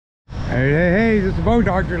Hey, this is the boat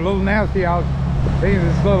doctor, a little nasty out. Taking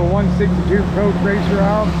this little 162 Pro Racer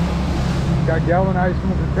out. Got galvanized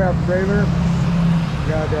smokercraft trailer.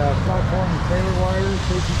 Got platform and trailer wires,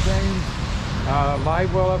 safety chains,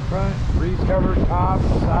 live well up front, breeze cover, top,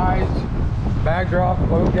 sides, bag drop,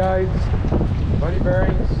 load guides, buddy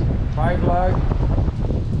bearings, 5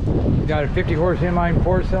 lug. Got a 50 horse inline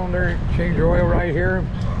 4-cylinder, change your oil right here.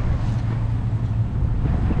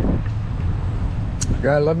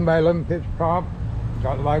 Got 11 by 11 pitch prop.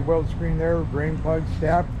 Got live weld screen there, drain plug,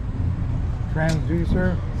 step,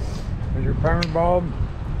 transducer. There's your primer bulb.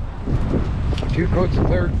 2 coats of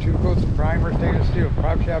clear, 2 coats of primer, stainless steel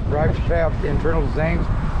prop shaft, drive shaft, internal zincs.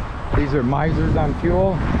 These are misers on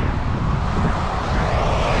fuel.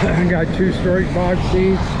 Got 2 storage box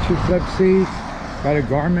seats, 2 flip seats. Got a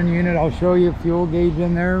Garmin unit. I'll show you fuel gauge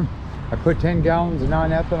in there. I put 10 gallons of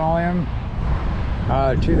non-ethanol in.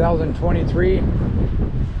 2023.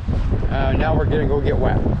 Now we're gonna go get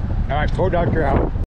wet. All right, boat doctor out.